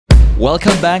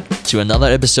Welcome back to another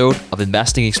episode of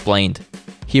Investing Explained.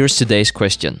 Here's today's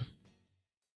question.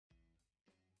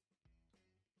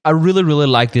 I really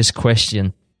like this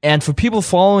question. And for people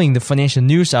following the financial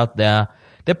news out there,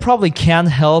 they probably can't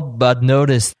help but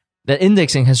notice that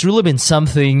indexing has really been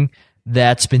something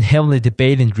that's been heavily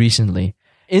debated recently.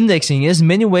 Indexing is in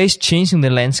many ways changing the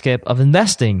landscape of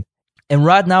investing. And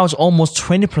right now it's almost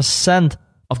 20%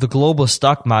 of the global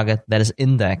stock market that is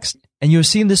indexed. And you've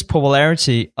seen this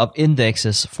popularity of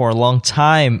indexes for a long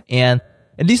time. And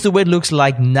at least the way it looks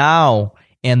like now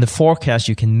and the forecast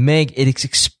you can make, it is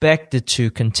expected to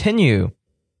continue.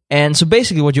 And so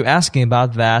basically what you're asking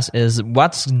about, Vas, is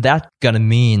what's that going to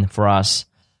mean for us?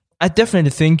 I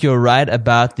definitely think you're right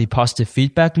about the positive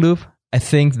feedback loop. I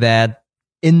think that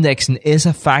indexing is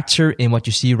a factor in what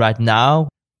you see right now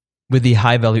with the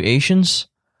high valuations.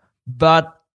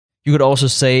 But you could also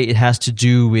say it has to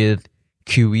do with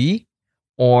QE,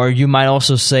 or you might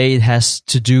also say it has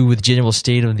to do with general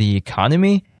state of the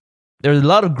economy. There are a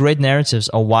lot of great narratives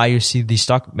of why you see the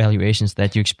stock valuations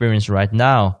that you experience right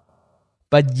now.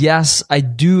 But yes, I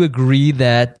do agree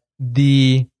that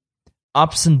the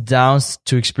ups and downs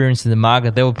to experience in the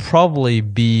market, they will probably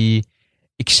be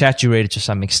exaggerated to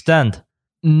some extent.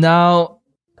 Now,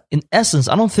 in essence,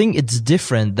 I don't think it's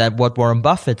different than what Warren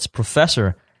Buffett's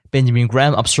professor, Benjamin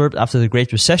Graham, observed after the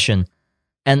Great Recession.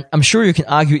 And I'm sure you can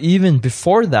argue even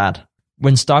before that,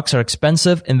 when stocks are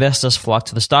expensive, investors flock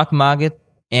to the stock market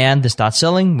and they start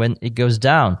selling when it goes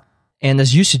down. And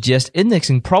as you suggest,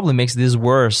 indexing probably makes this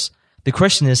worse. The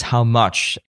question is how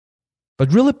much?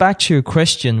 But really back to your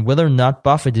question, whether or not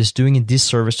Buffett is doing a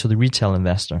disservice to the retail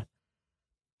investor.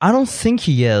 I don't think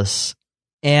he is.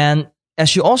 And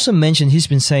as you also mentioned, he's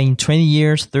been saying 20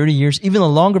 years, 30 years, even a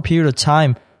longer period of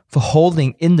time for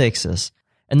holding indexes.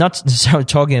 And not necessarily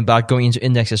talking about going into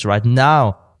indexes right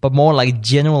now, but more like a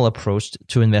general approach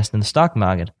to invest in the stock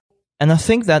market. And I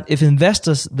think that if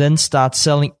investors then start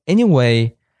selling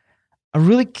anyway, I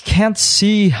really can't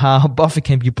see how Buffett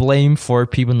can be blamed for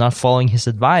people not following his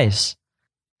advice.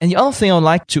 And the other thing I would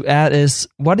like to add is,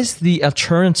 what is the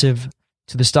alternative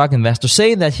to the stock investor?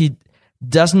 Say that he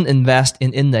doesn't invest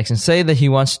in index and say that he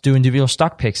wants to do individual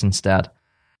stock picks instead.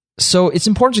 So it's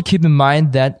important to keep in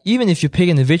mind that even if you pick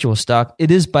an individual stock,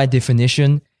 it is by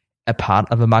definition a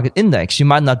part of a market index. You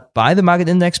might not buy the market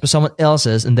index, but someone else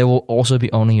is, and they will also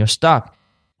be owning your stock.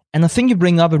 And I think you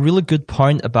bring up a really good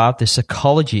point about the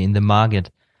psychology in the market,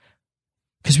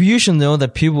 because we usually know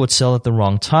that people would sell at the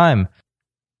wrong time.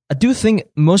 I do think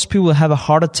most people have a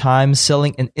harder time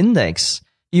selling an index,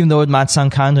 even though it might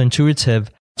sound counterintuitive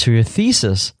to your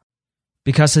thesis,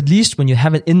 because at least when you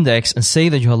have an index and say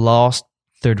that you have lost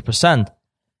 30%,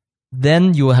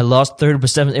 then you have lost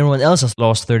 30% and everyone else has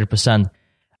lost 30%.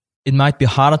 It might be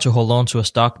harder to hold on to a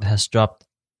stock that has dropped,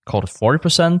 call it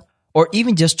 40%, or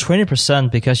even just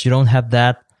 20% because you don't have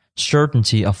that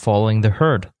certainty of following the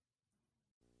herd.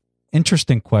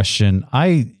 Interesting question.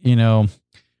 I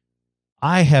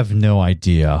have no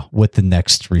idea what the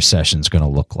next recession is going to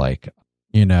look like.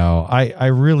 I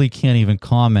really can't even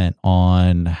comment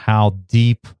on how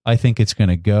deep I think it's going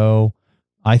to go.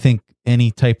 I think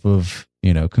any type of,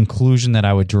 conclusion that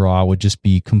I would draw would just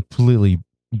be completely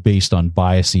based on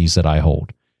biases that I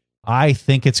hold. I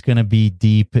think it's going to be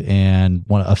deep and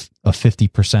a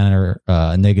 50% or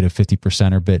a negative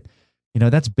 50%, but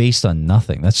that's based on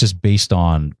nothing. That's just based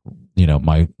on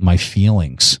my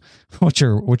feelings, which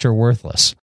are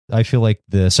worthless. I feel like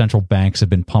the central banks have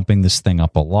been pumping this thing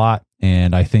up a lot,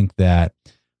 and I think that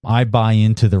I buy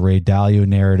into the Ray Dalio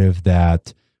narrative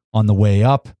that on the way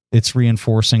up it's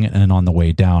reinforcing it, and on the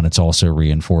way down it's also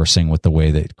reinforcing with the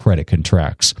way that credit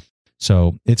contracts.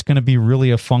 So it's going to be really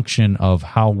a function of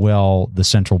how well the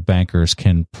central bankers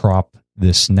can prop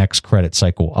this next credit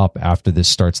cycle up after this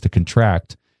starts to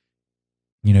contract.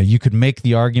 You could make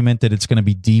the argument that it's going to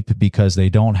be deep because they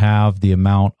don't have the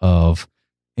amount of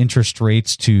interest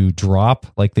rates to drop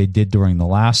like they did during the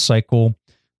last cycle.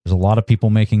 There's a lot of people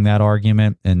making that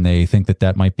argument, and they think that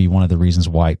that might be one of the reasons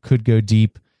why it could go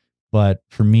deep. But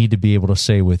for me to be able to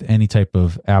say with any type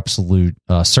of absolute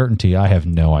certainty, I have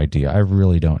no idea. I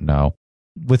really don't know.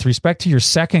 With respect to your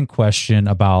second question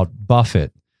about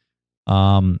Buffett,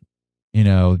 telling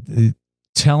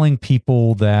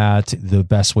people that the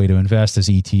best way to invest is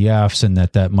ETFs and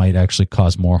that might actually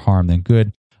cause more harm than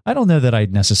good, I don't know that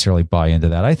I'd necessarily buy into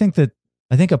that. I think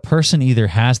a person either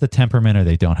has the temperament or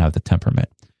they don't have the temperament.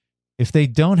 If they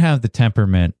don't have the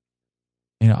temperament,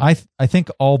 I think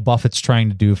all Buffett's trying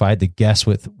to do, if I had to guess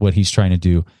with what he's trying to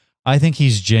do, I think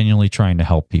he's genuinely trying to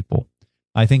help people.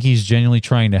 I think he's genuinely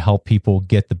trying to help people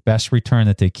get the best return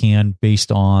that they can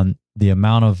based on the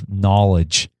amount of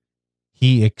knowledge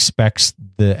he expects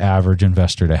the average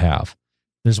investor to have.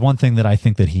 There's one thing that I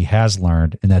think that he has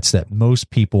learned, and that's that most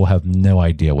people have no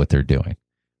idea what they're doing.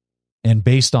 And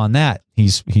based on that,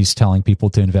 he's telling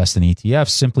people to invest in ETFs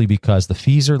simply because the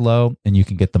fees are low and you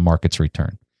can get the market's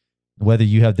return. Whether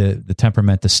you have the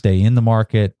temperament to stay in the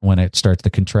market when it starts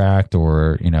to contract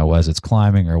or, as it's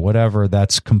climbing or whatever,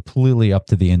 that's completely up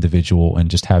to the individual, and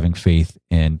just having faith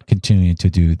in continuing to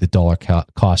do the dollar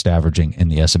cost averaging in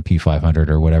the S&P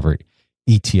 500 or whatever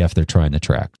ETF they're trying to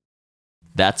track.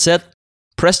 That's it.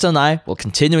 Preston and I will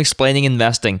continue explaining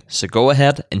investing, so go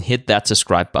ahead and hit that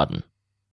subscribe button.